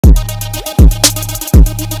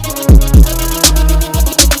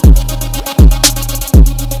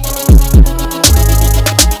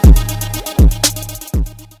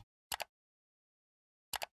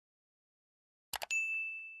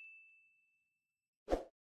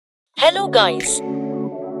Hello guys.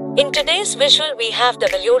 In today's visual we have the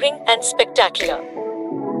alluring and spectacular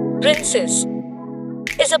Princess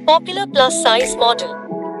is a popular plus-size model,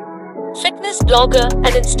 fitness blogger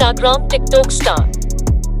and Instagram TikTok star.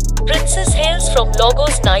 Princess hails from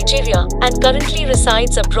Lagos, Nigeria and currently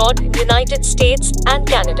resides abroad in United States and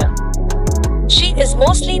Canada. She is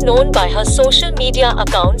mostly known by her social media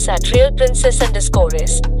accounts at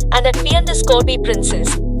 @realprincess_is and at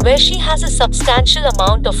 @p_princess, where she has a substantial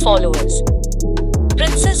amount of followers.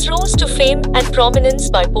 Princess rose to fame and prominence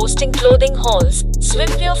by posting clothing hauls,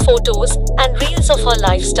 swimwear photos, and reels of her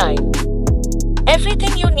lifestyle.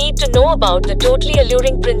 Everything you need to know about the totally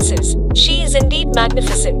alluring Princess. She is indeed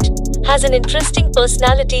magnificent, has an interesting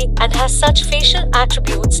personality, and has such facial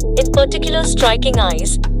attributes, in particular striking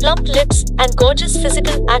eyes, plump lips, and gorgeous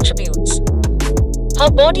physical attributes. Her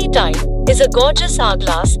body type is a gorgeous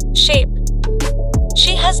hourglass shape.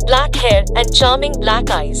 She has black hair and charming black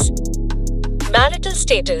eyes. Marital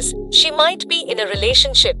status: she might be in a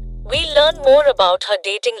relationship. We'll learn more about her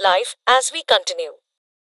dating life as we continue.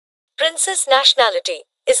 Princess nationality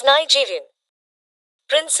is Nigerian.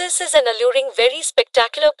 Princess is an alluring, very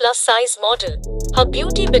spectacular plus-size model. Her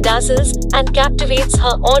beauty bedazzles and captivates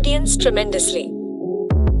her audience tremendously.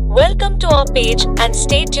 Welcome to our page and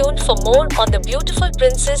stay tuned for more on the beautiful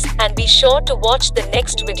Princess, and be sure to watch the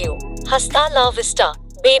next video. Hasta la vista,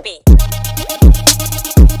 baby.